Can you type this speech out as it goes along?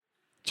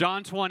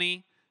John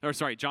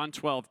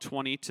 12,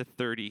 20 to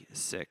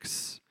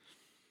 36.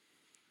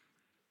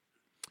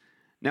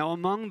 Now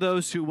among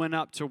those who went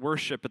up to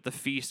worship at the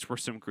feast were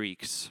some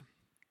Greeks.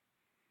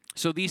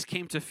 So these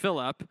came to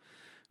Philip,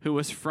 who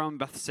was from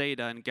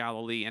Bethsaida in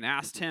Galilee, and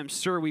asked him,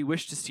 "Sir, we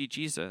wish to see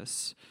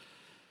Jesus."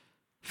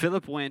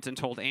 Philip went and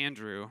told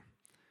Andrew.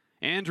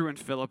 Andrew and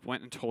Philip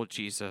went and told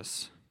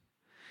Jesus.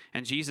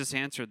 And Jesus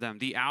answered them,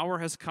 "The hour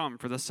has come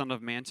for the Son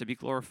of Man to be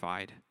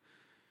glorified.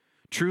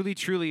 Truly,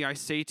 truly, I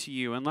say to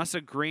you, unless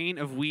a grain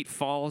of wheat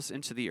falls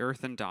into the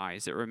earth and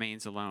dies, it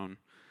remains alone.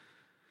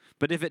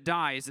 But if it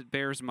dies, it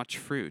bears much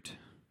fruit.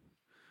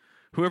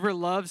 Whoever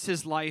loves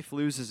his life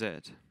loses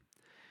it,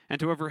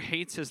 and whoever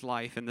hates his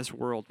life in this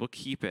world will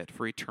keep it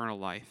for eternal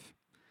life.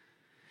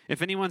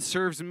 If anyone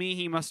serves me,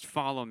 he must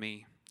follow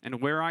me, and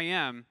where I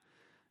am,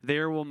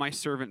 there will my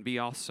servant be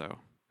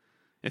also.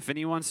 If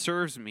anyone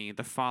serves me,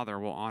 the Father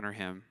will honor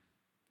him.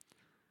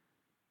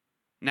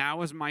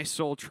 Now is my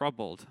soul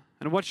troubled,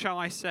 and what shall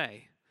I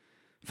say?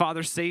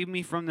 Father, save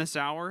me from this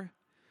hour?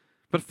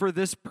 But for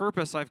this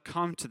purpose I've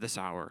come to this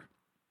hour.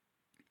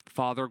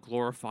 Father,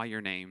 glorify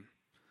your name."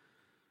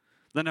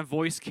 Then a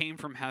voice came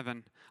from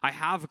heaven, "I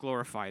have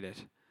glorified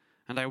it,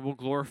 and I will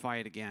glorify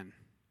it again."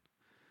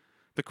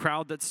 The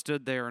crowd that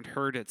stood there and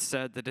heard it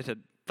said that it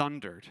had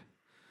thundered.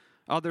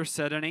 Others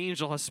said, "An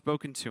angel has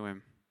spoken to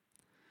him."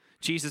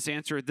 Jesus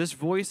answered, "This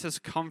voice has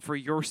come for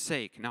your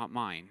sake, not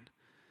mine.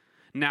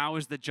 Now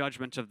is the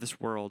judgment of this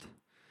world.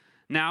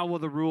 Now will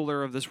the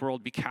ruler of this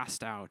world be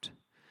cast out.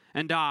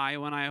 And I,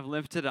 when I have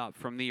lifted up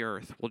from the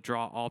earth, will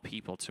draw all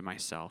people to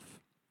myself."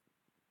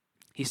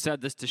 He said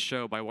this to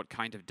show by what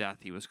kind of death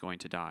he was going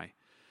to die.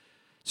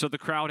 So the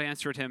crowd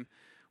answered him,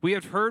 "We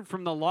have heard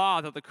from the law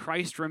that the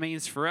Christ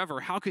remains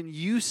forever. How can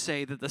you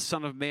say that the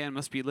Son of Man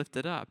must be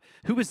lifted up?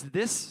 Who is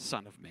this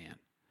Son of Man?"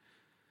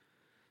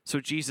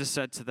 So Jesus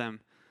said to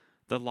them,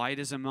 "The light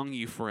is among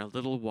you for a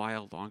little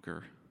while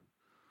longer.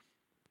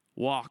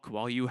 Walk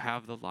while you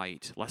have the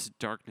light, lest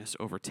darkness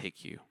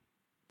overtake you.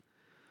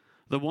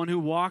 The one who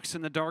walks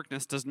in the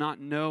darkness does not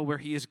know where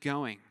he is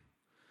going.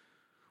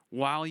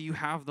 While you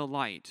have the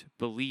light,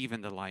 believe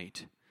in the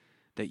light,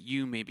 that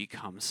you may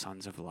become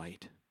sons of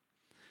light."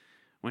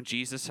 When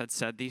Jesus had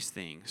said these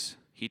things,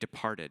 he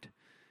departed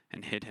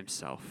and hid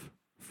himself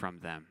from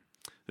them.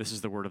 This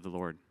is the word of the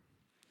Lord.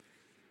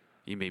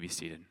 You may be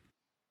seated.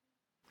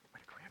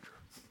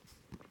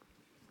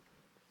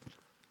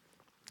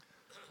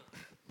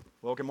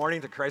 Well, good morning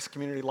to Christ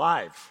Community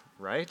Live,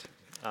 right?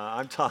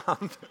 I'm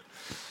Tom,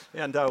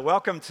 and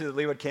welcome to the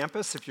Leawood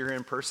campus. If you're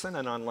in person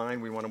and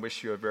online, we want to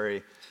wish you a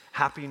very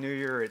happy New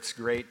Year. It's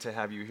great to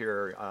have you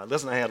here.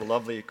 Liz and I had a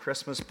lovely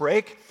Christmas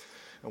break.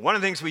 And one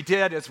of the things we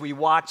did is we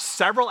watched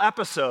several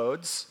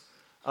episodes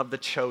of The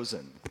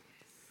Chosen.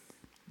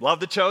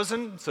 Love The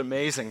Chosen? It's an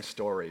amazing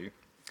story.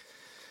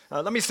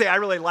 Let me say I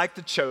really like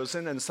The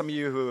Chosen, and some of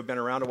you who have been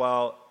around a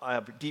while, I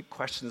have deep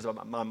questions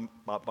about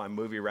my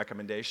movie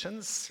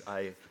recommendations.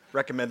 I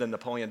recommended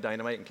Napoleon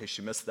Dynamite in case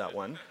you missed that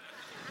one.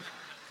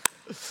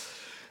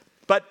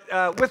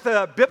 But with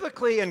a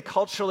biblically and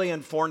culturally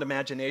informed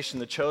imagination,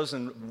 The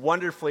Chosen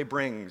wonderfully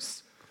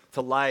brings to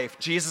life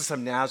Jesus of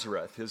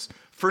Nazareth, his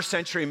first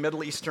century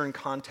Middle Eastern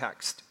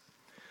context.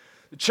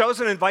 The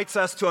Chosen invites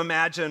us to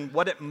imagine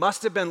what it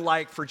must have been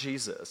like for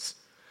Jesus,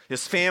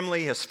 his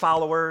family, his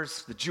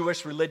followers, the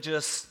Jewish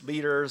religious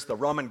leaders, the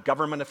Roman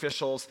government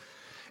officials,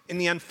 in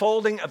the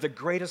unfolding of the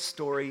greatest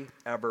story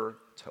ever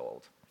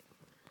told.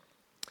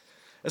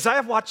 As I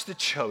have watched The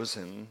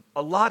Chosen,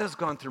 a lot has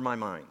gone through my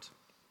mind.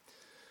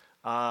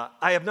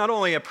 I have not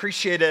only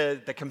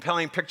appreciated the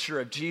compelling picture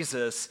of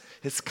Jesus,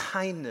 his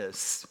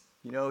kindness,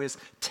 his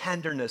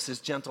tenderness, his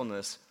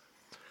gentleness,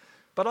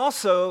 but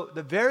also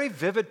the very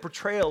vivid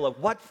portrayal of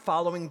what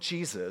following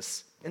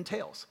Jesus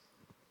entails.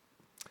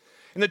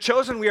 In The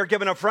Chosen, we are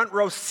given a front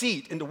row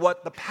seat into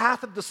what the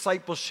path of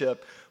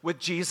discipleship with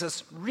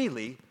Jesus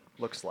really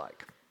looks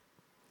like.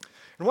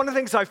 And one of the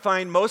things I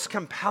find most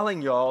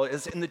compelling, y'all,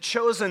 is in The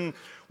Chosen,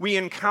 we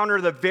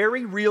encounter the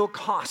very real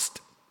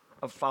cost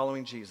of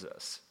following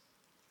Jesus.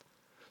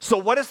 So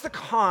what is the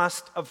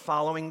cost of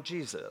following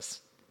Jesus?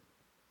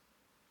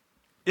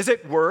 Is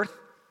it worth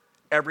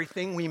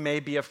everything we may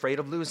be afraid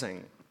of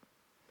losing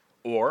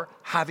or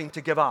having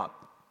to give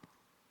up?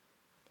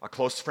 A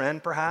close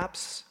friend,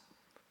 perhaps?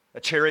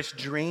 A cherished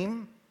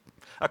dream?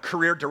 A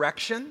career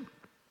direction?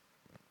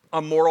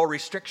 A moral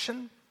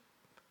restriction?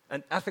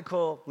 An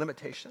ethical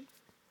limitation?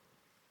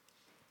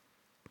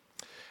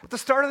 At the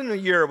start of the new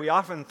year, we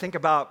often think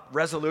about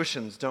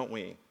resolutions, don't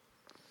we?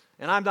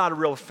 And I'm not a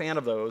real fan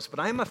of those, but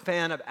I am a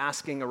fan of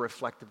asking a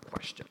reflective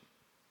question.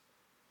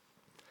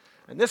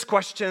 And this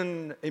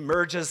question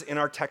emerges in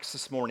our text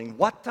this morning.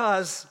 What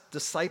does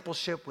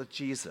discipleship with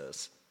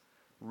Jesus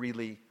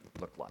really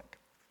look like?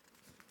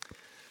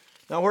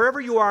 Now,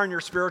 wherever you are in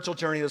your spiritual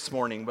journey this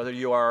morning, whether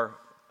you are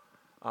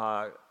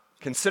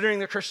considering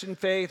the Christian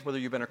faith, whether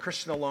you've been a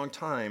Christian a long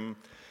time,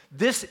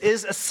 this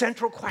is a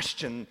central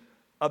question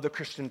of the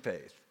Christian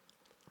faith.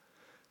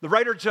 The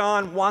writer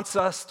John wants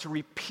us to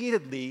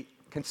repeatedly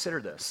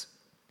consider this.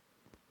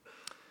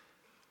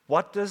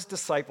 What does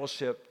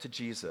discipleship to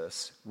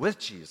Jesus, with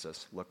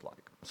Jesus, look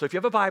like? So if you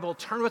have a Bible,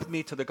 turn with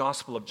me to the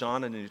Gospel of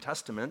John in the New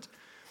Testament.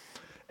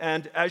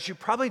 And as you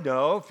probably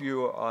know, if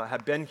you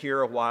have been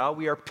here a while,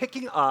 we are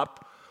picking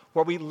up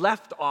where we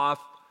left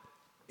off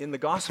in the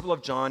Gospel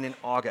of John in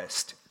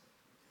August.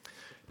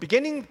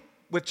 Beginning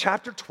with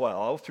chapter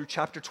 12 through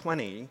chapter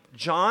 20,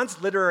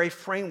 John's literary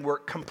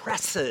framework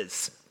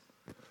compresses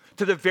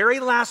to the very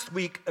last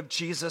week of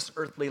Jesus'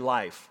 earthly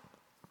life.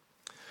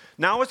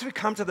 Now, as we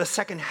come to the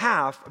second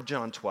half of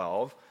John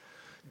 12,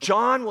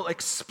 John will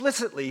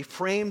explicitly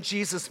frame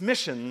Jesus'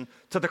 mission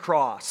to the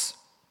cross.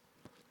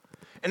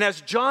 And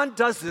as John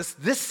does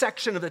this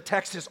section of the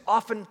text is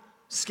often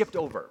skipped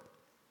over.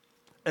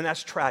 And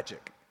that's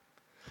tragic.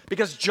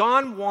 Because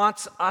John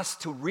wants us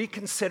to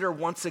reconsider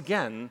once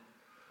again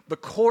the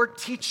core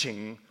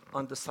teaching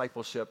on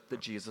discipleship that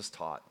Jesus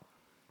taught.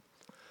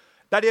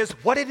 That is,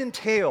 what it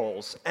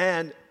entails,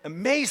 and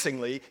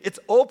amazingly, it's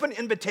open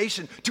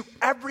invitation to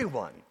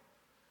everyone,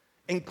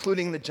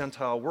 including the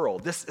Gentile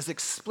world. This is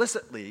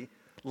explicitly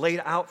laid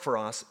out for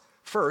us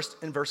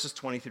first in verses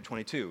 20 through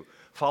 22.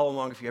 Follow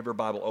along if you have your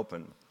Bible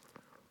open.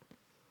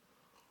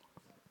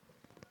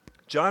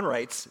 John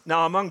writes,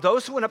 "Now among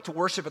those who went up to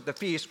worship at the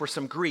feast were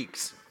some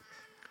Greeks.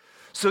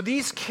 So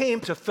these came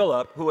to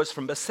Philip, who was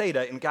from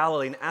Bethsaida in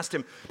Galilee, and asked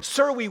him,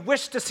 'Sir, we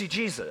wish to see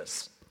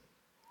Jesus.'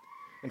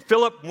 And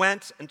Philip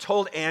went and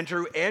told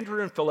Andrew.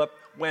 Andrew and Philip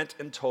went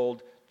and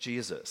told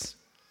Jesus."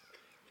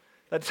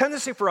 The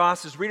tendency for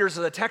us as readers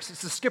of the text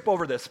is to skip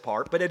over this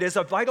part, but it is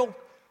a vital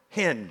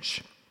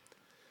hinge.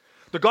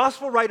 The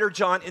gospel writer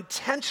John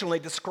intentionally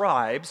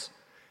describes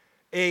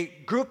a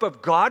group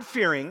of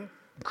God-fearing,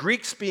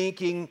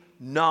 Greek-speaking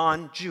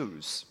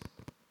non-Jews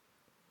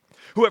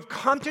who have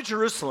come to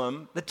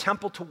Jerusalem, the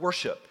temple, to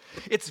worship.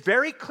 It's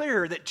very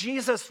clear that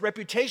Jesus'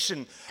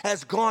 reputation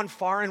has gone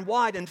far and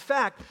wide. In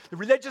fact, the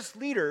religious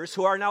leaders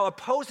who are now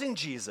opposing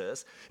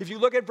Jesus, if you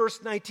look at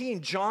verse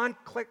 19, John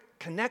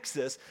connects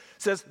this,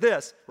 says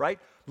this, right?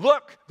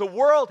 "Look, the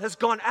world has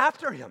gone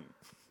after him."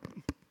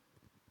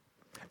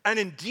 And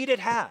indeed it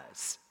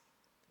has.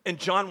 And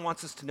John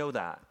wants us to know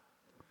that.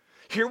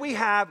 Here we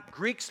have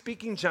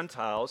Greek-speaking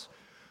Gentiles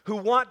who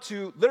want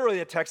to, literally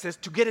the text says,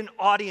 to get an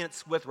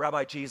audience with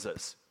Rabbi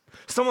Jesus,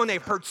 someone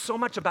they've heard so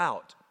much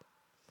about.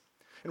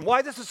 And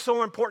why this is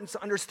so important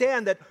to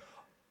understand that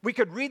we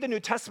could read the New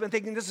Testament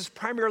thinking this is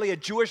primarily a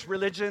Jewish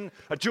religion,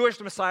 a Jewish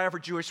Messiah for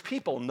Jewish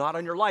people, not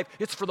on your life.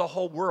 It's for the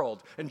whole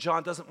world. And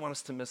John doesn't want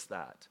us to miss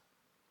that.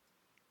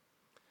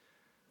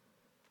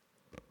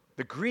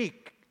 The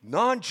Greek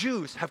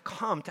non-Jews have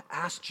come to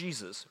ask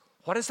Jesus,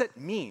 what does it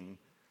mean,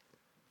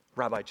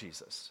 Rabbi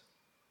Jesus?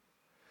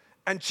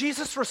 And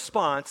Jesus'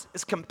 response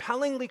is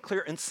compellingly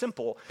clear and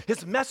simple.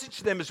 His message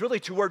to them is really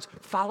two words: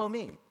 follow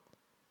me.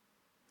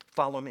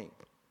 Follow me.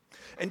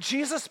 And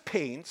Jesus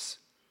paints,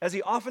 as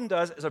he often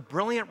does as a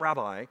brilliant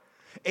rabbi,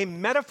 a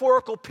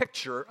metaphorical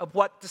picture of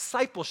what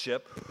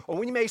discipleship, or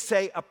we may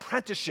say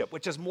apprenticeship,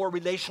 which is more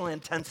relationally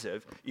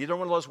intensive, either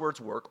one of those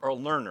words work, or a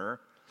learner,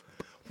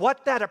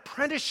 what that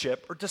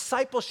apprenticeship or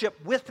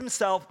discipleship with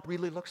himself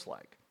really looks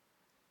like.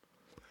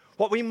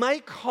 What we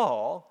might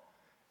call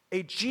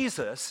a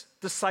Jesus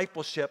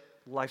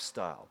discipleship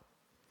lifestyle.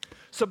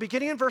 So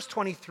beginning in verse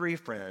 23,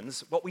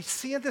 friends, what we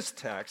see in this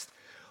text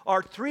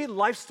are three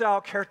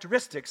lifestyle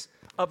characteristics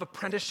of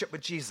apprenticeship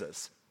with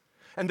Jesus.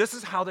 And this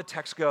is how the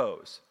text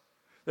goes.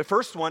 The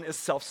first one is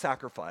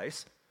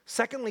self-sacrifice.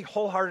 Secondly,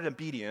 wholehearted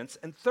obedience.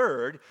 And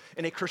third,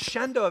 in a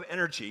crescendo of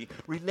energy,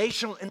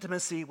 relational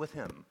intimacy with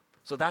him.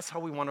 So that's how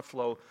we want to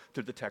flow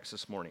through the text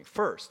this morning.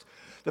 First,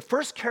 the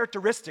first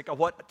characteristic of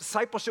what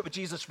discipleship with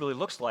Jesus really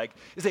looks like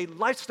is a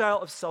lifestyle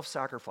of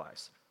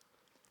self-sacrifice.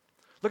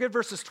 Look at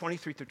verses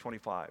 23 through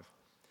 25.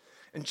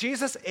 And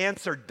Jesus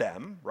answered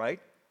them,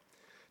 right?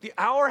 "The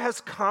hour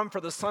has come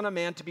for the Son of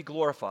Man to be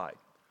glorified.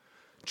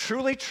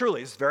 Truly,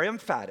 truly," it's very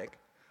emphatic,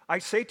 "I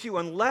say to you,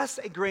 unless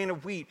a grain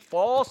of wheat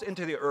falls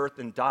into the earth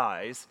and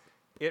dies,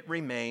 it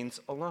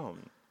remains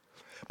alone.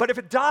 But if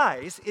it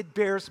dies, it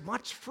bears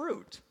much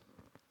fruit.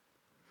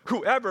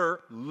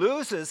 Whoever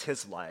loses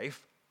his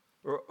life,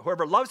 or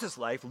whoever loves his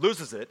life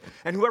loses it,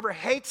 and whoever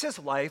hates his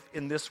life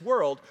in this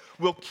world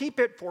will keep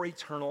it for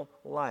eternal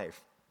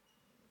life."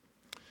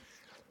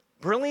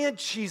 Brilliant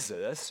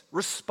Jesus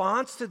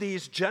responds to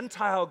these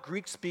Gentile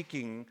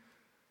Greek-speaking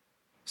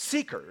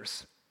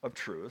seekers of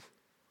truth,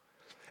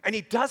 and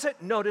he does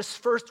it, notice,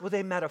 first with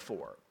a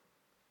metaphor.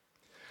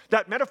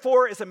 That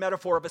metaphor is a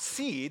metaphor of a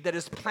seed that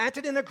is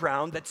planted in the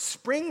ground that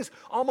springs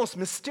almost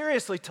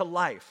mysteriously to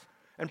life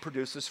and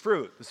produces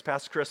fruit. This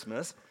past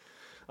Christmas,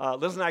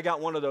 Liz and I got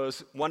one of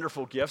those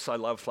wonderful gifts. I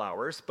love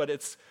flowers, but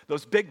it's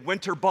those big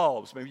winter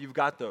bulbs. Maybe you've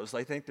got those.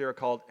 I think they're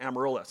called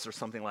amaryllis or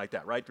something like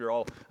that, right?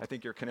 I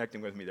think you're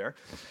connecting with me there.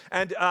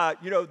 And,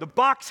 the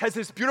box has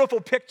this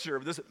beautiful picture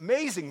of this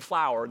amazing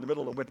flower in the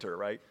middle of winter,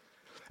 right?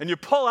 And you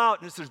pull out,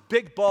 and it's this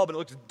big bulb, and it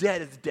looks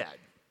dead as dead.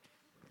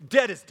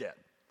 Dead as dead.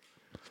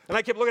 And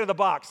I kept looking at the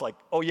box like,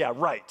 oh, yeah,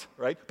 right?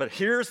 But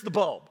here's the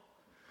bulb.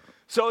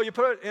 So you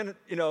put it in,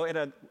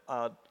 in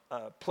a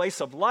place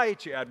of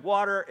light, you add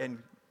water,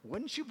 and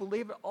wouldn't you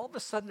believe it? All of a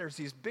sudden, there's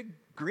these big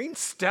green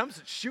stems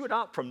that shoot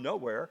out from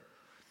nowhere.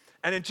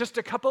 And in just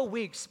a couple of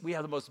weeks, we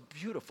have the most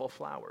beautiful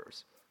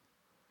flowers.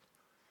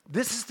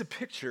 This is the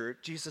picture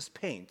Jesus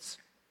paints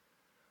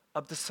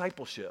of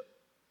discipleship,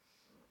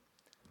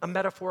 a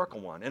metaphorical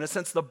one. In a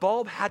sense, the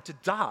bulb had to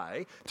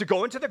die to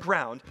go into the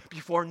ground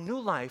before new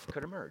life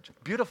could emerge.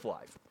 Beautiful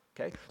life,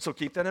 okay? So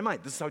keep that in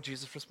mind. This is how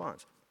Jesus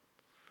responds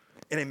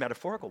in a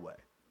metaphorical way.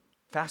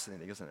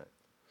 Fascinating, isn't it?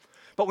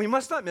 But we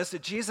must not miss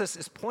that Jesus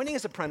is pointing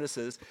his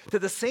apprentices to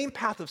the same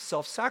path of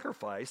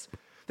self-sacrifice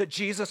that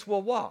Jesus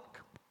will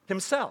walk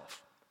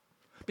himself.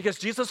 Because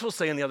Jesus will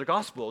say in the other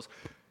Gospels,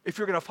 if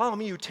you're going to follow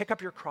me, you take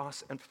up your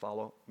cross and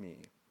follow me.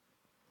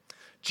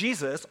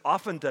 Jesus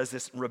often does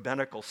this in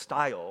rabbinical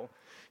style.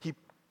 He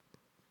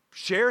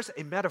shares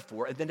a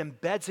metaphor and then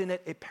embeds in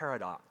it a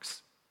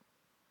paradox.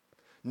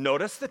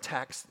 Notice the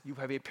text, you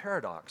have a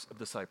paradox of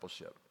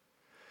discipleship.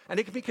 And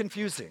it can be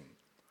confusing.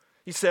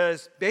 He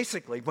says,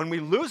 basically, when we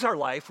lose our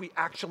life, we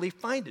actually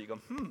find it. You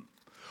go,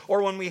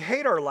 Or when we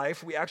hate our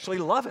life, we actually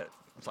love it.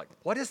 It's like,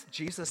 what is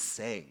Jesus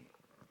saying?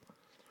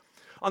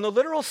 On the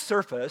literal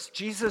surface,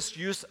 Jesus'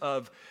 use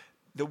of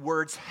the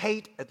words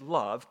hate and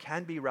love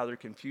can be rather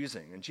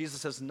confusing. And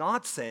Jesus is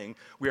not saying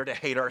we are to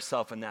hate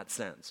ourselves in that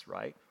sense,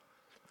 right?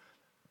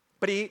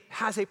 But he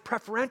has a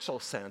preferential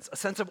sense, a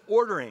sense of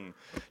ordering.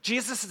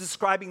 Jesus is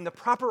describing the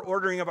proper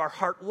ordering of our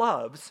heart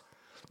loves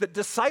that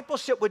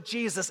discipleship with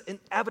Jesus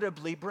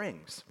inevitably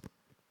brings.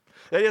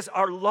 That is,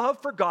 our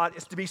love for God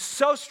is to be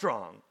so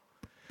strong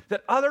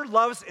that other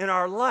loves in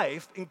our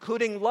life,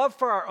 including love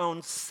for our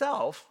own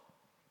self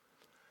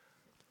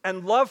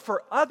and love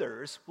for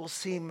others, will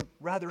seem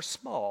rather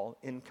small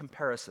in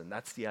comparison.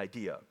 That's the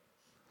idea.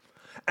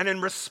 And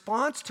in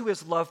response to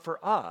his love for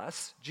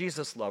us,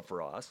 Jesus' love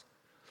for us,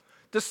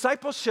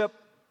 discipleship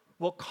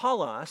will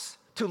call us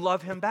to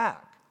love him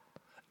back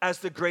as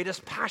the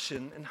greatest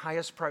passion and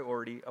highest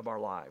priority of our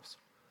lives.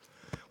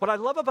 What I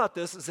love about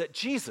this is that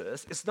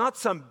Jesus is not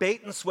some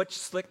bait and switch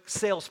slick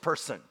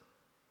salesperson.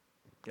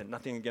 Again,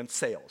 nothing against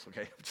sales,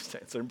 okay? Just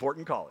saying, it's an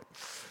important calling.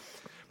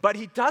 But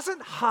he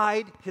doesn't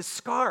hide his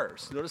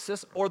scars, notice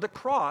this, or the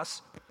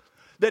cross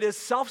that is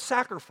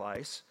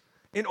self-sacrifice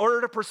in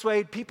order to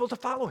persuade people to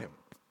follow him.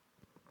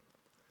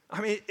 I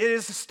mean, it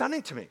is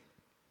stunning to me.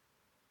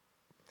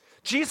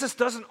 Jesus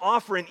doesn't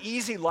offer an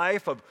easy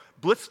life of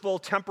blissful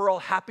temporal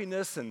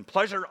happiness and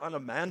pleasure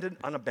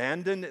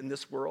unabandoned in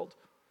this world,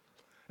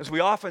 as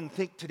we often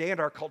think today in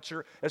our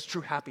culture as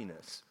true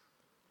happiness.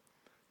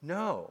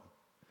 No,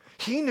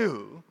 he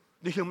knew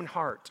the human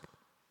heart.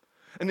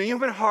 And the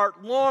human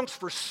heart longs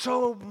for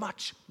so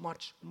much,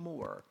 much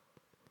more.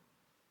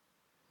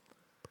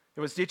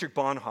 It was Dietrich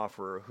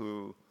Bonhoeffer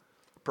who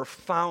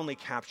profoundly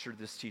captured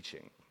this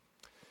teaching.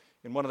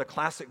 In one of the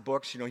classic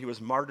books, he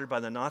was martyred by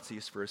the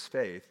Nazis for his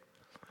faith.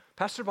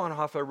 Pastor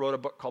Bonhoeffer wrote a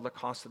book called The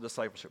Cost of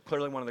Discipleship,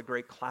 clearly one of the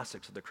great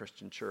classics of the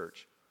Christian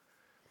church.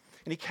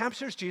 And he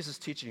captures Jesus'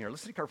 teaching here.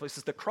 Listen carefully. He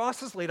says, the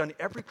cross is laid on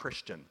every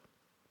Christian.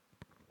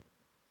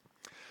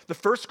 The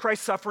first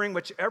Christ suffering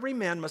which every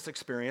man must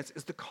experience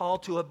is the call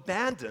to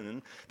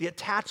abandon the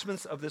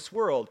attachments of this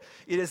world.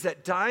 It is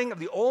that dying of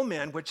the old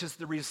man which is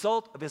the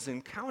result of his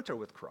encounter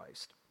with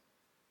Christ.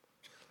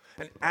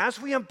 And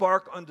as we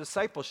embark on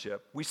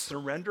discipleship, we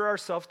surrender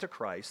ourselves to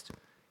Christ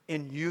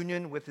in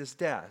union with his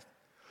death.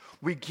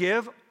 We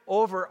give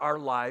over our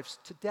lives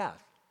to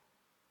death.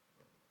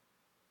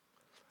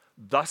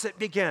 Thus it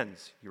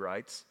begins, he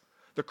writes.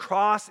 The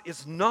cross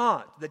is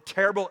not the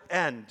terrible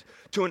end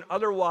to an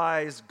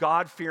otherwise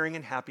God-fearing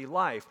and happy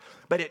life,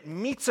 but it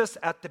meets us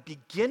at the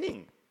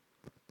beginning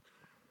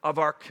of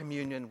our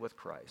communion with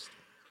Christ.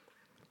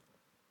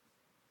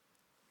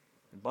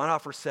 And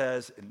Bonhoeffer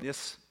says, in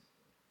this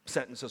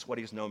sentence is what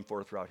he's known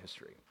for throughout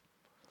history.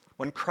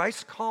 When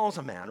Christ calls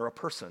a man or a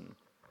person,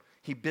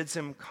 he bids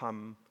him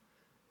come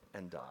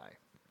and die.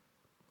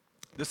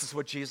 This is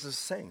what Jesus is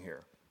saying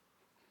here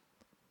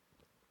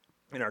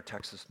in our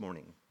text this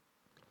morning.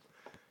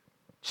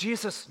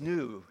 Jesus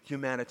knew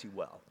humanity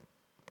well,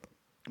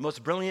 the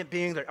most brilliant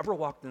being that ever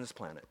walked on this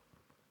planet.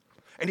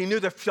 And he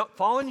knew the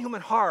fallen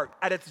human heart,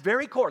 at its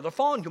very core, the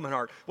fallen human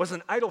heart, was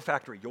an idol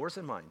factory, yours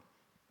and mine.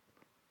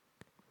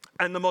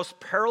 And the most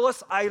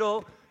perilous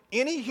idol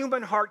any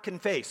human heart can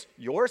face,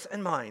 yours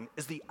and mine,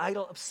 is the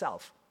idol of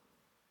self.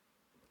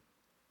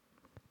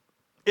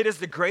 It is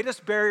the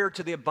greatest barrier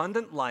to the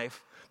abundant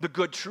life, the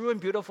good, true,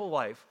 and beautiful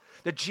life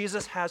that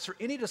Jesus has for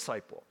any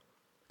disciple.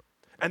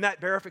 And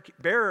that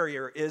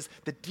barrier is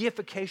the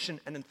deification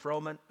and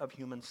enthronement of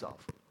human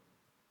self.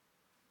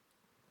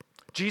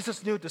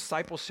 Jesus knew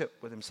discipleship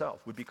with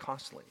himself would be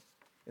costly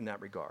in that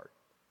regard.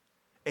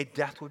 A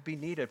death would be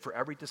needed for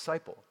every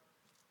disciple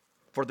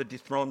for the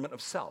dethronement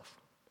of self.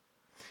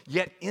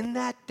 Yet in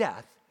that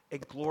death, a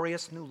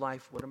glorious new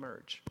life would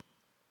emerge.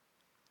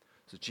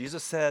 So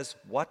Jesus says,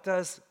 what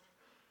does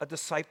a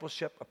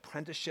discipleship,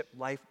 apprenticeship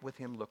life with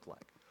him look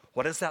like?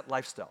 What is that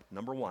lifestyle?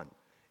 Number one,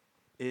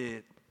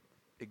 it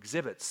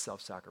exhibits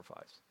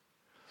self-sacrifice.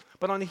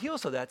 But on the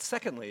heels of that,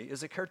 secondly,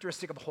 is a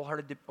characteristic of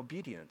wholehearted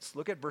obedience.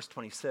 Look at verse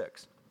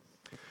 26.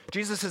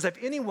 Jesus says, if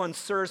anyone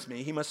serves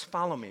me, he must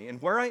follow me,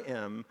 and where I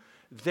am,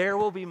 there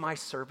will be my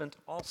servant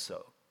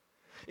also.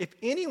 If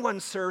anyone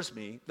serves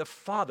me, the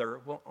Father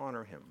will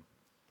honor him.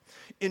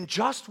 In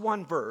just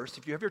one verse,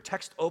 if you have your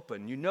text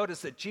open, you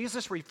notice that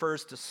Jesus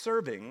refers to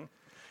serving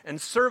and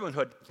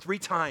servanthood 3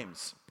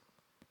 times,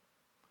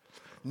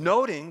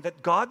 noting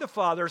that God the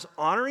Father's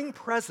honoring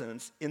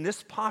presence in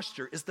this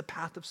posture is the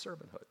path of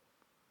servanthood.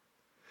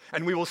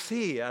 And we will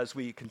see as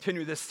we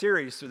continue this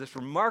series through this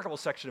remarkable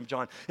section of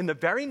John, in the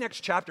very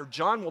next chapter,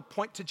 John will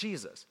point to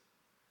Jesus,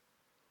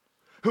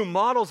 who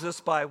models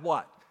this by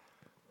what?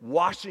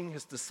 Washing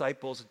his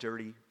disciples'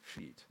 dirty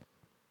feet.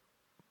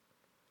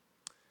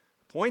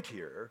 The point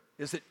here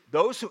is that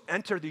those who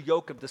enter the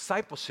yoke of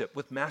discipleship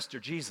with Master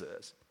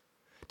Jesus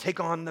take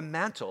on the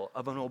mantle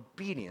of an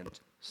obedient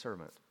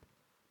servant.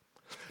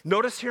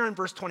 Notice here in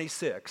verse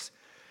 26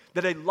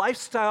 that a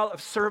lifestyle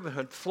of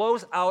servanthood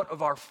flows out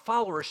of our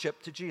followership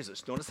to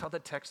Jesus. Notice how the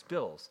text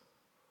builds.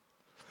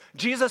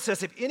 Jesus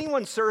says, if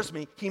anyone serves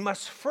me, he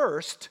must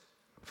first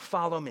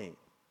follow me.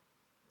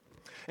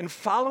 And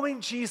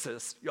following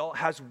Jesus, y'all,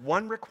 has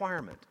one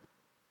requirement.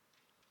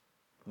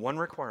 One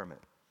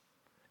requirement.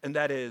 And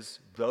that is,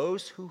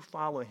 those who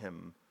follow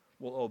him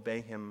will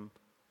obey him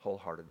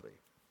wholeheartedly.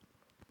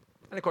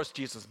 And of course,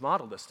 Jesus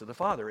modeled this to the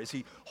Father as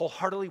he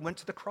wholeheartedly went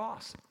to the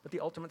cross with the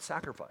ultimate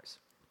sacrifice.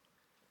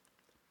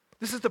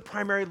 This is the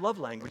primary love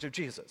language of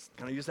Jesus.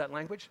 Can I use that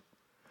language?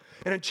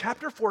 And in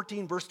chapter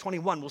 14, verse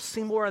 21, we'll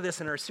see more of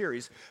this in our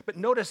series, but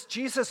notice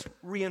Jesus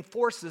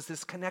reinforces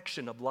this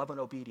connection of love and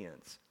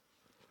obedience.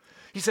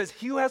 He says,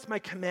 he who has my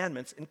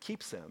commandments and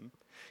keeps them,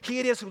 he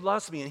it is who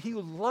loves me, and he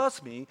who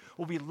loves me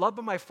will be loved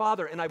by my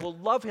Father, and I will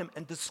love him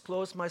and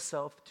disclose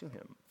myself to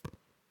him.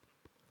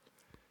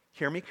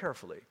 Hear me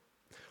carefully.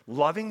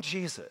 Loving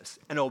Jesus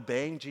and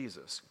obeying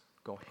Jesus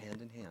go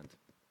hand in hand.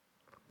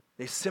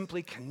 They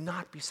simply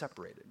cannot be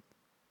separated.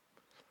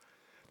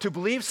 To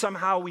believe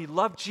somehow we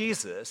love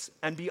Jesus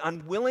and be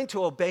unwilling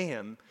to obey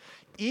him,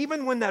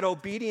 even when that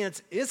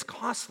obedience is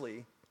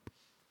costly,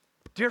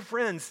 dear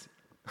friends,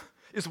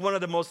 is one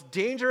of the most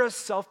dangerous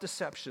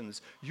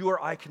self-deceptions you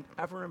or I can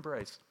ever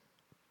embrace.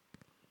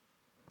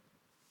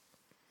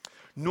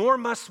 Nor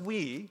must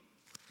we,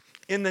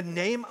 in the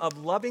name of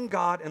loving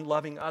God and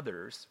loving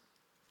others,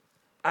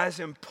 as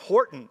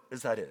important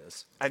as that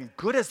is, and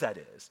good as that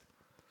is,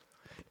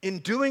 in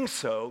doing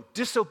so,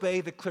 disobey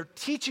the clear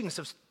teachings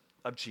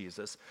of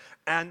Jesus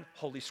and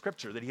Holy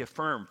Scripture that he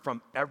affirmed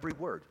from every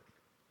word.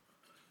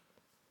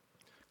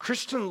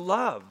 Christian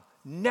love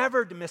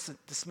never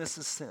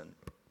dismisses sin.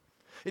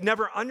 It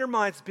never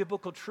undermines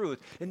biblical truth.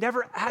 It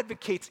never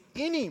advocates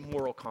any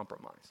moral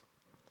compromise.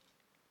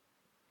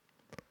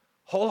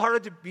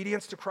 Wholehearted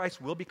obedience to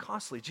Christ will be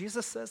costly.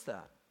 Jesus says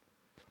that.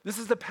 This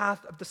is the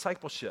path of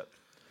discipleship.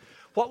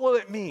 What will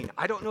it mean?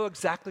 I don't know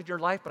exactly your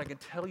life, but I can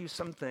tell you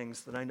some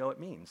things that I know it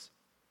means.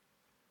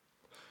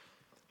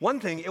 One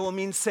thing, it will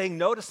mean saying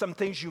no to some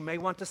things you may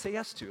want to say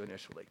yes to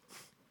initially.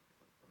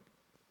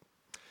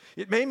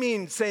 It may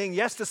mean saying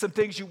yes to some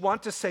things you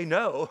want to say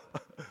no.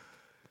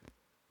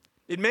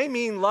 It may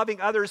mean loving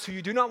others who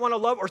you do not want to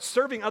love or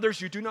serving others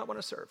you do not want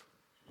to serve.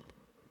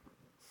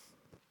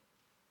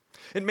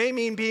 It may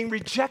mean being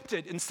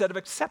rejected instead of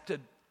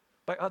accepted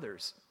by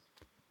others.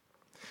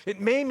 It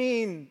may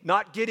mean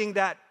not getting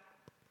that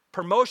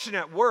promotion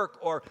at work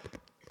or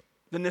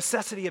the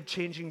necessity of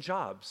changing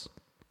jobs.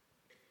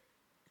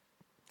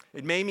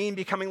 It may mean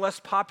becoming less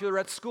popular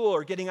at school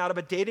or getting out of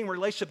a dating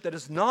relationship that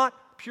is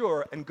not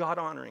pure and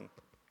God-honoring.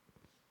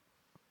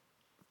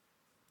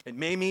 It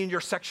may mean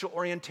your sexual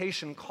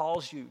orientation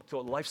calls you to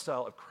a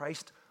lifestyle of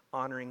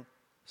Christ-honoring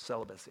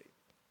celibacy.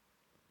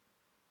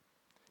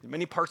 In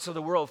many parts of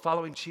the world,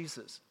 following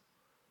Jesus,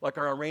 like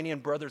our Iranian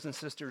brothers and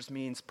sisters,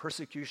 means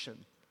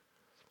persecution,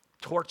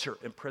 torture,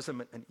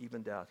 imprisonment, and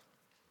even death.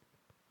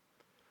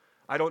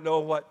 I don't know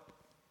what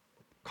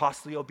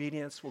costly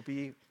obedience will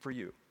be for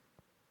you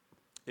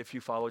if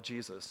you follow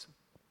Jesus,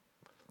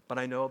 but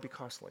I know it'll be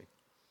costly.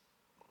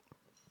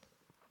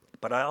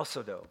 But I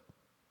also know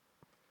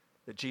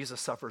that Jesus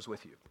suffers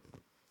with you.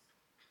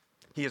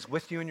 He is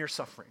with you in your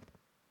suffering,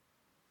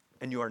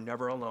 and you are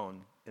never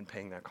alone in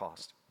paying that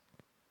cost.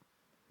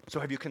 So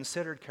have you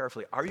considered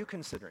carefully, are you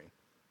considering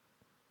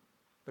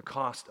the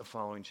cost of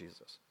following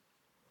Jesus?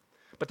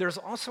 But there's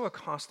also a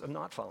cost of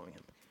not following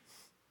him,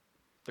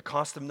 the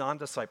cost of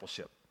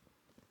non-discipleship.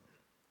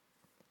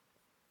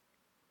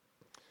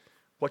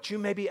 What you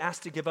may be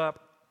asked to give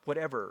up,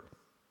 whatever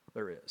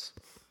there is.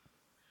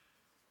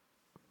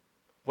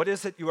 What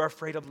is it you are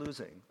afraid of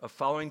losing, of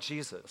following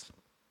Jesus?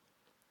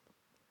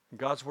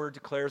 God's word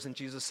declares, and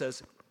Jesus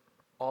says,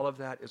 all of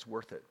that is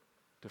worth it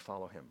to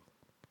follow him.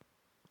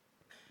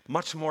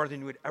 Much more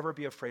than you would ever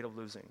be afraid of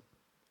losing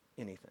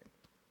anything.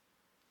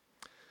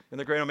 In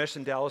the Great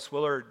Omission, Dallas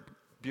Willard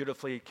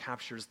beautifully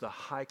captures the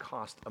high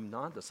cost of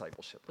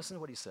non-discipleship. Listen to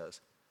what he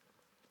says.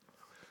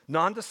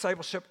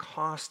 Non-discipleship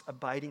costs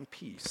abiding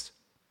peace,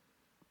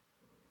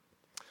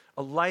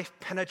 a life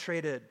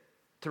penetrated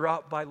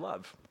throughout by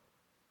love,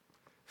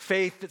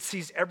 faith that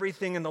sees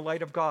everything in the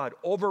light of God,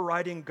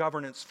 overriding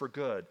governance for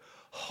good,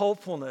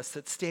 hopefulness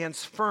that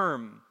stands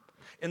firm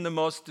in the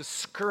most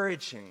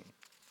discouraging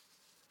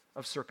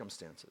of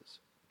circumstances.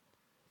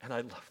 And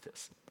I love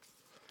this.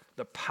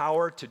 The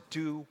power to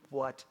do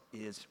what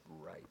is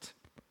right.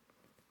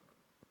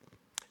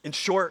 In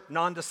short,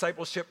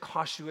 non-discipleship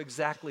costs you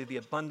exactly the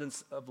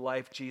abundance of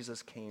life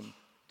Jesus came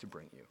to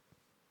bring you.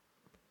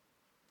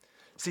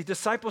 See,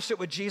 discipleship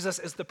with Jesus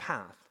is the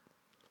path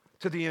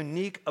to the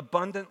unique,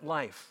 abundant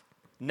life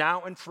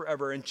now and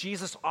forever, and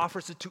Jesus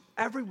offers it to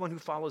everyone who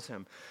follows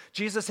him.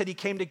 Jesus said he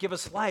came to give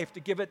us life, to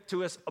give it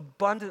to us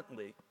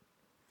abundantly.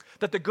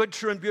 That the good,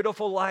 true, and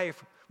beautiful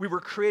life we were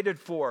created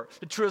for,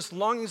 the truest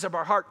longings of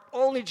our heart,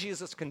 only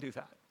Jesus can do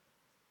that.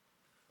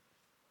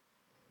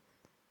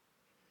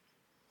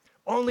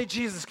 Only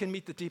Jesus can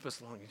meet the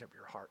deepest longings of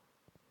your heart.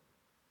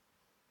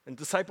 And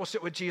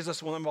discipleship with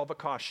Jesus will involve a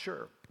cost,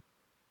 sure.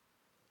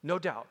 No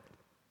doubt.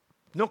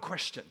 No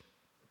question.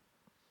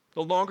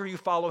 The longer you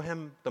follow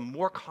him, the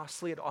more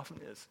costly it often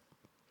is.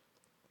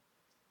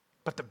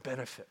 But the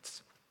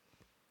benefits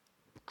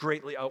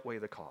greatly outweigh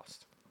the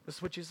cost. This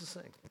is what Jesus is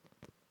saying.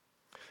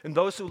 And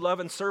those who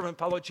love and serve and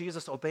follow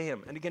Jesus obey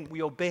him. And again,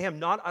 we obey him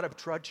not out of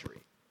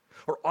drudgery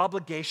or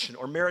obligation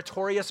or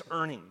meritorious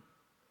earning,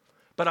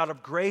 but out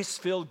of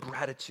grace-filled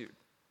gratitude,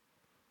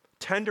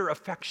 tender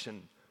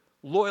affection,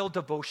 loyal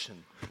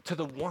devotion to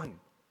the one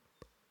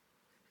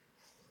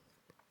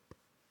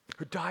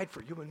who died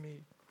for you and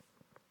me,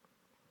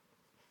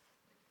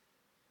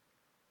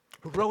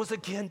 who rose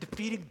again,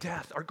 defeating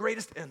death, our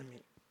greatest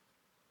enemy,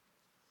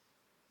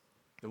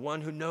 the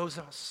one who knows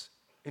us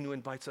and who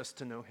invites us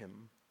to know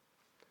him.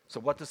 So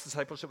what does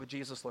discipleship with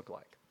Jesus look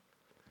like?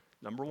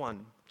 Number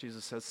one,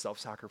 Jesus says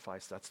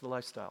self-sacrifice. That's the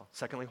lifestyle.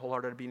 Secondly,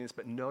 wholehearted obedience.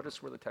 But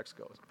notice where the text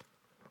goes.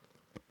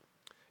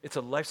 It's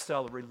a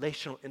lifestyle of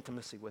relational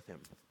intimacy with him.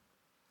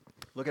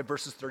 Look at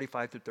verses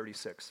 35 through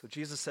 36. So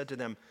Jesus said to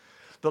them,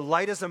 "The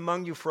light is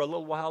among you for a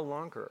little while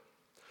longer.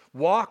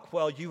 Walk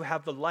while you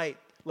have the light,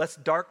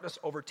 lest darkness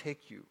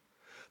overtake you.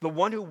 The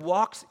one who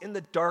walks in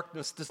the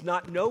darkness does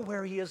not know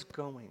where he is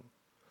going.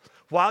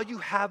 While you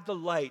have the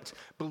light,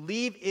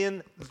 believe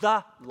in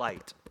the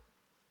light,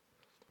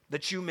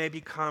 that you may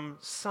become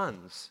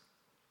sons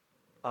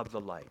of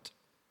the light."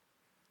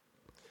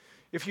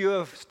 If you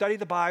have studied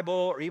the Bible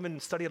or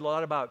even studied a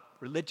lot about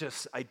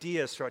religious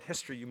ideas throughout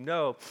history, you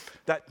know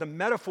that the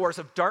metaphors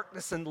of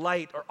darkness and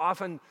light are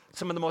often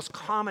some of the most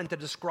common to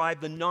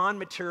describe the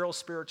non-material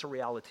spiritual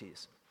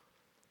realities.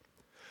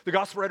 The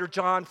gospel writer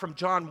John, from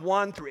John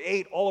 1 through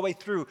 8, all the way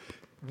through,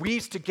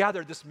 weaves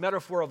together this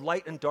metaphor of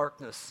light and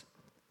darkness.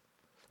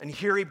 And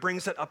here he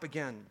brings it up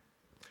again,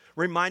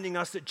 reminding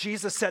us that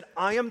Jesus said,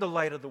 "I am the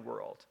light of the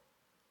world."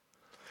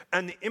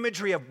 And the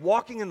imagery of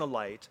walking in the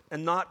light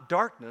and not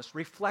darkness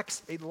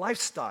reflects a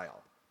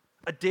lifestyle,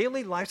 a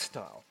daily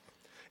lifestyle,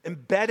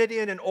 embedded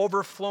in and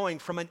overflowing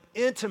from an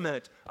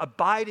intimate,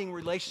 abiding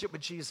relationship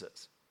with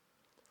Jesus.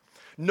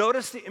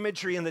 Notice the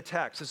imagery in the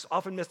text. It's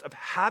often missed of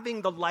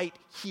having the light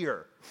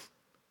here.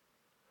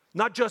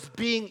 Not just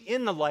being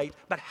in the light,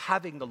 but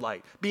having the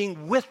light,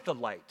 being with the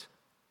light.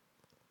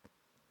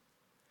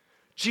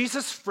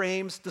 Jesus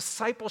frames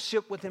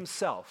discipleship with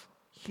himself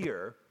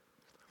here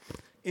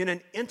in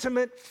an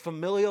intimate,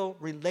 familial,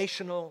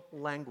 relational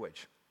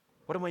language.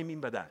 What do I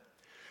mean by that?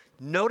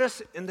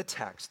 Notice in the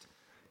text,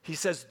 he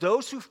says,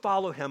 those who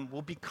follow him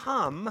will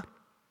become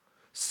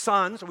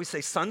sons, or we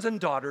say sons and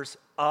daughters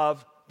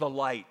of the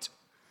light.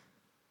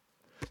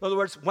 In other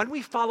words, when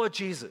we follow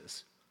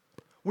Jesus,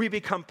 we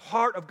become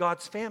part of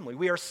God's family.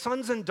 We are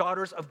sons and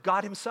daughters of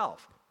God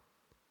himself.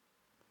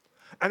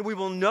 And we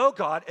will know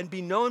God and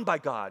be known by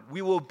God.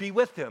 We will be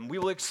with him. We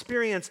will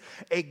experience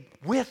a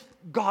with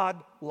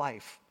God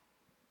life.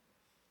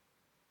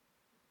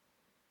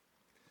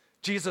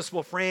 Jesus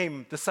will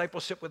frame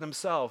discipleship with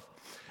himself.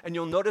 And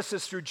you'll notice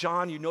this through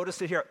John. You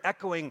notice it here,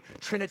 echoing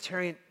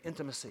Trinitarian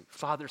intimacy.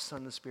 Father,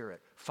 Son, and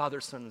Spirit.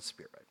 Father, Son, and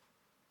Spirit.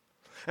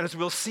 And as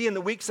we'll see in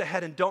the weeks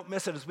ahead, and don't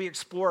miss it, as we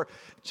explore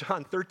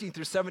John 13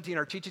 through 17,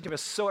 our teaching team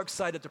is so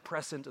excited to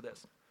press into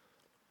this.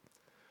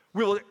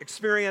 We will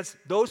experience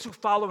those who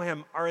follow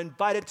him are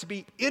invited to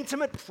be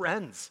intimate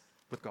friends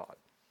with God.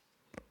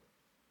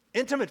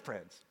 Intimate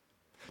friends.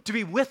 To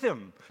be with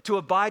him, to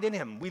abide in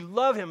him. We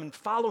love him and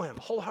follow him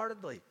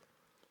wholeheartedly.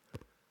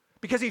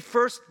 Because he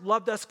first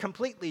loved us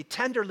completely,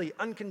 tenderly,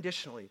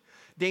 unconditionally.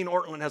 Dane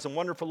Ortlund has a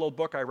wonderful little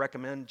book I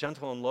recommend,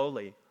 Gentle and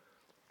Lowly.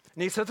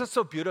 And he says this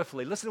so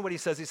beautifully. Listen to what he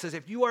says. He says,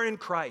 if you are in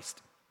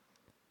Christ,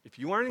 as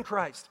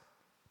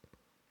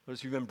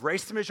you've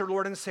embraced him as your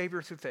Lord and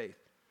Savior through faith,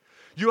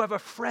 you have a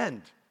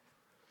friend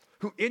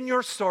who in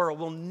your sorrow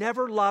will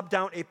never lob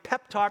down a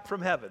pep talk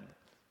from heaven.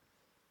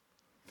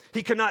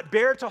 He cannot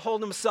bear to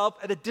hold himself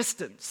at a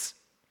distance.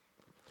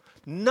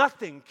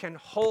 Nothing can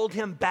hold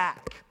him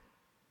back.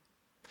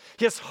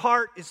 His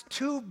heart is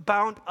too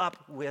bound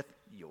up with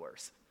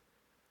yours.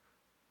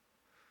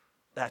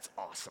 That's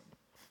awesome.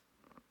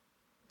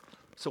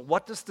 So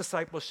what does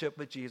discipleship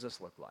with Jesus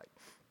look like?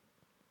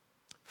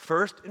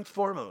 First and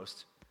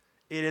foremost,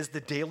 it is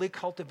the daily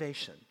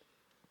cultivation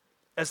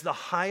as the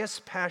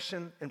highest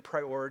passion and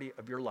priority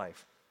of your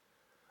life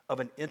of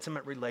an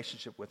intimate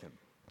relationship with him,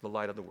 the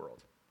light of the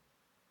world.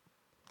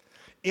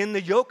 In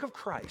the yoke of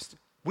Christ,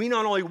 we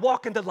not only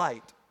walk in the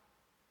light,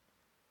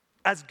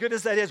 as good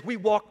as that is, we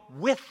walk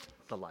with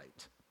the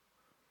light.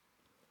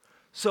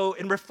 So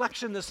in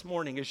reflection this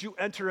morning, as you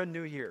enter a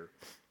new year,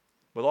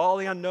 with all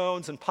the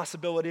unknowns and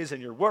possibilities in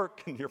your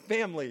work and your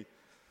family,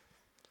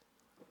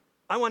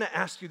 I want to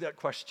ask you that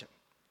question.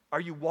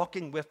 Are you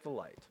walking with the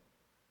light?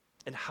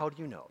 And how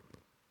do you know?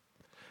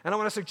 And I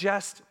want to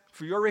suggest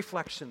for your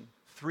reflection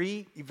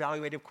 3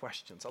 evaluative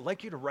questions. I'd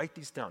like you to write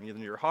these down, either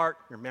in your heart,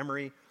 your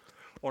memory,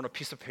 or on a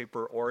piece of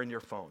paper, or in your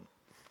phone.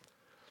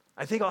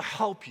 I think it'll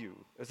help you,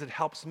 as it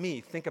helps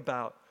me, think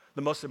about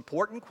the most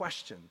important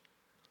question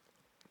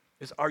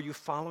is, are you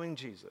following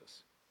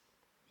Jesus?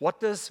 What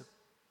does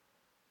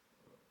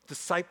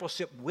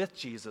discipleship with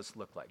Jesus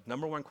look like?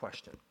 Number 1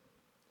 question.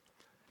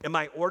 Am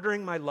I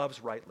ordering my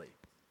loves rightly?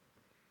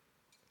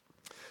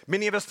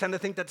 Many of us tend to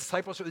think that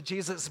discipleship with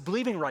Jesus is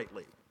believing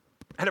rightly.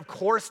 And of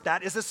course,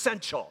 that is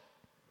essential.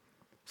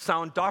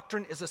 Sound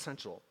doctrine is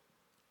essential.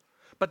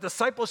 But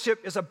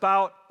discipleship is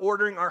about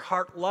ordering our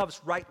heart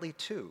loves rightly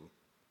too.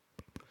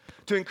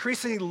 To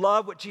increasingly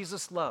love what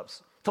Jesus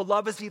loves, to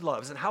love as he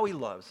loves and how he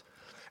loves.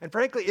 And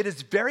frankly, it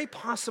is very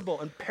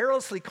possible and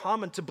perilously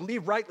common to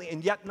believe rightly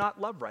and yet not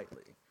love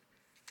rightly.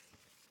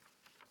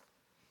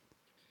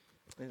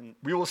 And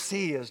we will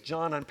see as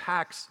John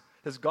unpacks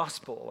his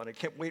gospel, and I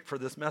can't wait for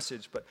this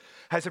message, but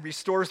as it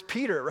restores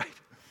Peter, right?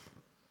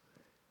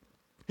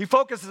 He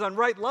focuses on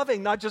right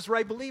loving, not just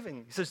right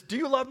believing. He says, do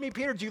you love me,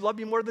 Peter? Do you love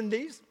me more than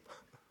these?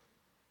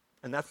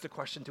 And that's the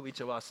question to each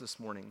of us this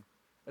morning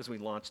as we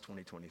launch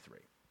 2023.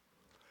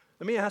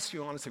 Let me ask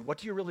you honestly, what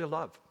do you really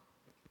love?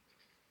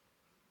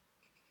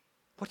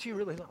 What do you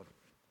really love?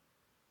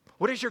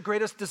 What is your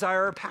greatest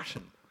desire or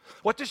passion?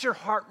 What does your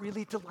heart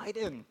really delight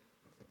in?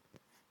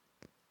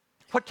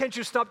 What can't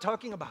you stop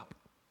talking about?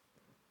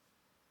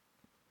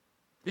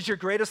 Is your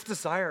greatest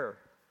desire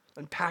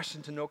and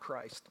passion to know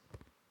Christ?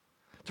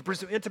 To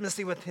pursue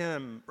intimacy with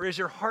him? Or is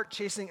your heart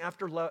chasing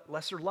after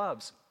lesser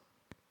loves?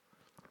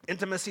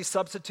 Intimacy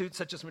substitutes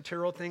such as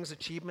material things,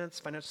 achievements,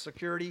 financial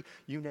security,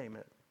 you name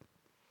it.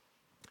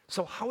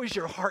 So how is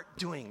your heart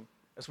doing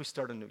as we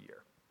start a new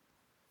year?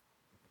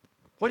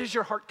 What is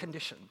your heart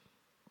condition?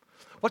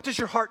 What does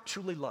your heart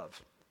truly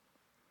love?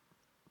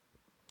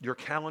 Your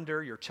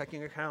calendar, your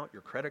checking account,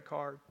 your credit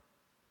card,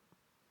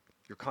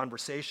 your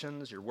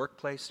conversations, your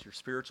workplace, your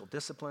spiritual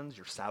disciplines,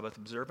 your Sabbath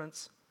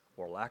observance,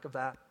 or lack of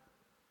that,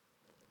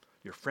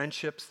 your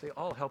friendships, they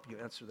all help you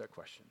answer that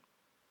question.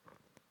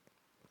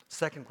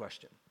 Second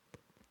question,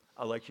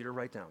 I'd like you to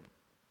write down.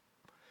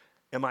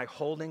 Am I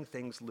holding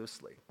things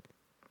loosely?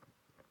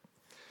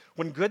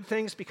 When good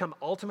things become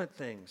ultimate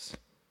things,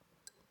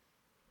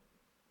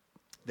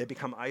 they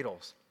become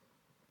idols.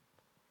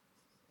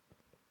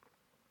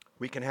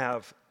 We can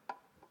have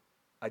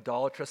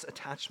idolatrous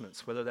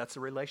attachments, whether that's a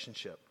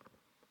relationship,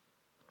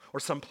 or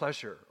some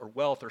pleasure, or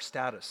wealth, or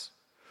status,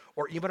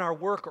 or even our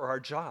work or our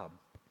job.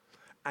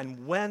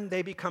 And when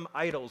they become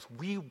idols,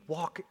 we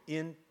walk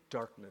in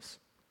darkness.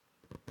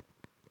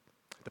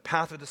 The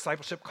path of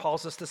discipleship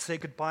calls us to say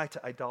goodbye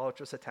to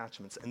idolatrous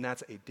attachments, and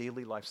that's a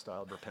daily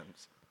lifestyle of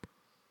repentance,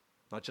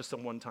 not just a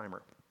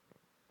one-timer.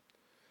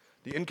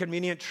 The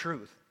inconvenient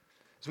truth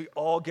is we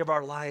all give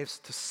our lives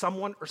to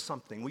someone or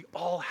something. We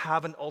all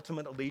have an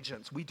ultimate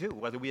allegiance. We do,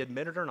 whether we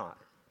admit it or not.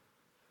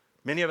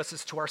 Many of us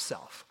is to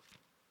ourselves.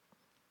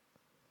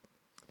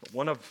 But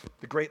one of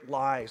the great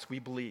lies we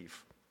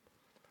believe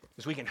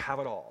is we can have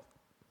it all.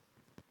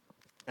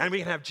 And we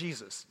can have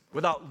Jesus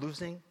without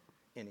losing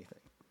anything.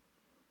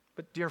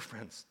 But dear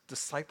friends,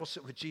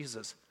 discipleship with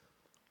Jesus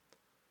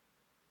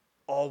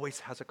always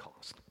has a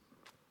cost.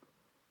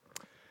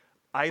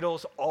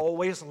 Idols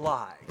always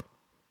lie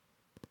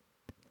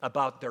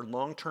about their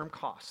long-term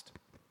cost.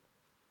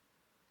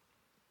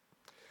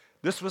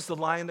 This was the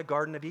lie in the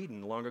Garden of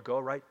Eden long ago,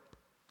 right?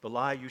 The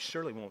lie, you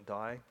surely won't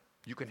die.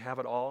 You can have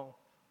it all.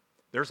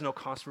 There's no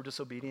cost for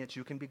disobedience.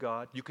 You can be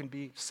God. You can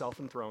be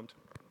self-enthroned.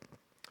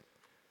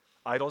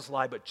 Idols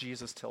lie, but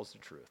Jesus tells the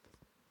truth.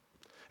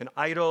 And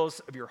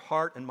idols of your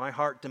heart and my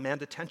heart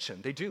demand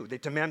attention. They do. They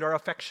demand our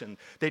affection.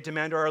 They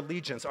demand our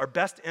allegiance, our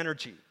best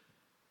energy.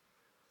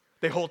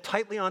 They hold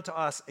tightly onto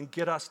us and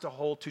get us to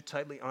hold too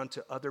tightly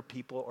onto other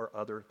people or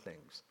other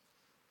things.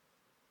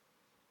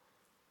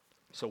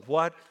 So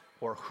what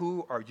or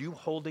who are you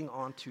holding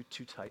on to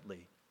too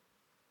tightly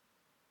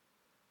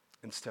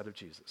instead of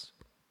Jesus?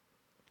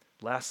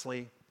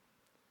 Lastly,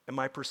 am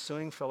I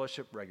pursuing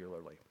fellowship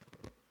regularly?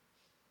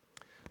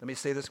 Let me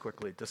say this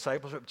quickly.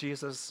 Discipleship with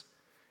Jesus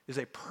is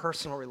a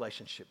personal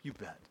relationship, you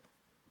bet.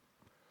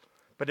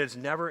 But it is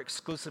never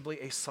exclusively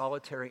a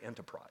solitary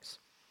enterprise.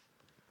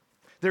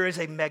 There is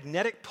a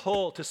magnetic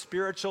pull to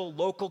spiritual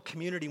local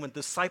community when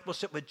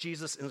discipleship with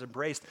Jesus is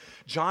embraced.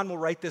 John will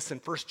write this in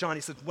 1 John.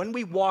 He says, when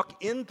we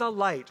walk in the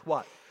light,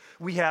 what?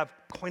 We have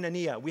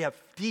koinonia. We have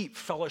deep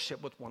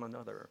fellowship with one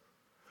another.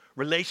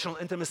 Relational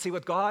intimacy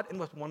with God and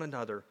with one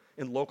another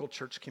in local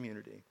church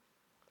community.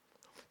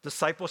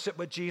 Discipleship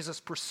with Jesus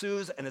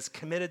pursues and is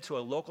committed to a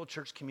local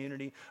church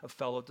community of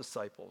fellow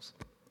disciples.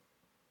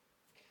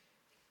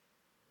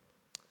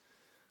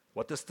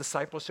 What does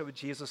discipleship with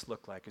Jesus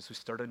look like as we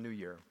start a new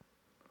year?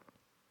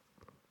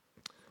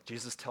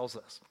 Jesus tells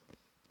us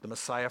the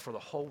Messiah for the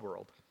whole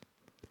world,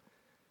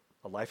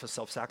 a life of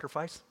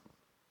self-sacrifice,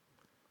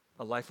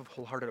 a life of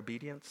wholehearted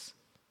obedience,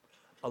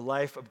 a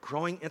life of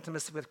growing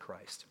intimacy with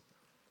Christ,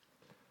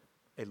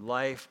 a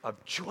life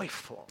of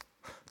joyful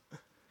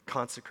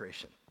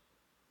consecration.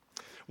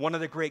 One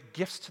of the great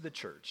gifts to the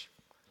church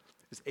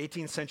is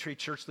 18th century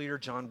church leader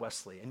John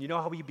Wesley. And you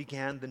know how he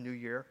began the new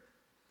year?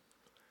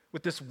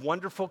 With this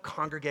wonderful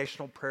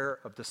congregational prayer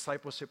of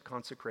discipleship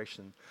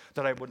consecration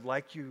that I would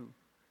like you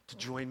to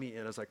join me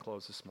in as I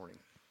close this morning.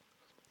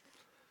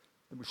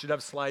 We should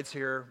have slides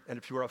here, and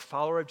if you are a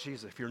follower of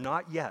Jesus, if you're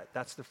not yet,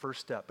 that's the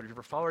first step. But if you're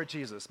a follower of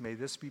Jesus, may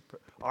this be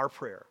our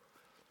prayer.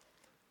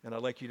 And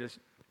I'd like you to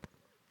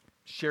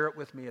share it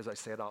with me as I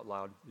say it out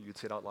loud. You'd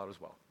say it out loud as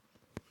well.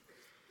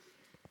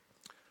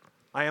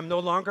 I am no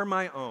longer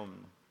my own,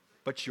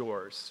 but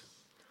yours.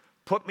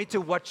 Put me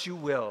to what you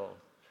will.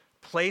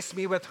 Place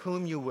me with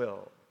whom you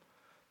will.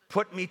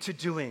 Put me to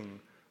doing.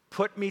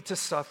 Put me to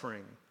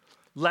suffering.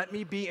 Let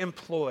me be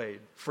employed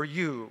for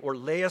you or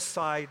lay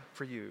aside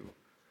for you,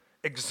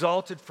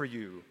 exalted for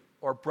you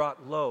or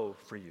brought low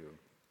for you.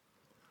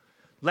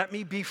 Let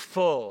me be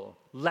full.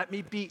 Let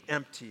me be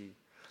empty.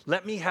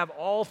 Let me have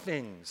all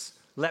things.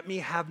 Let me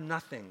have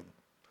nothing.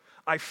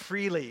 I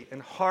freely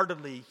and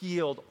heartily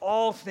yield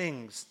all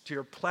things to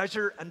your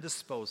pleasure and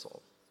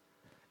disposal.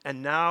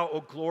 And now,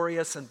 O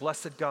glorious and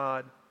blessed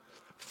God,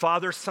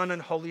 Father, Son,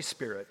 and Holy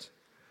Spirit,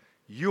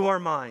 you are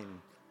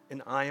mine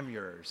and I am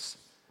yours.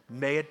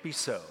 May it be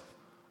so.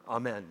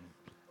 Amen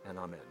and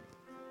amen.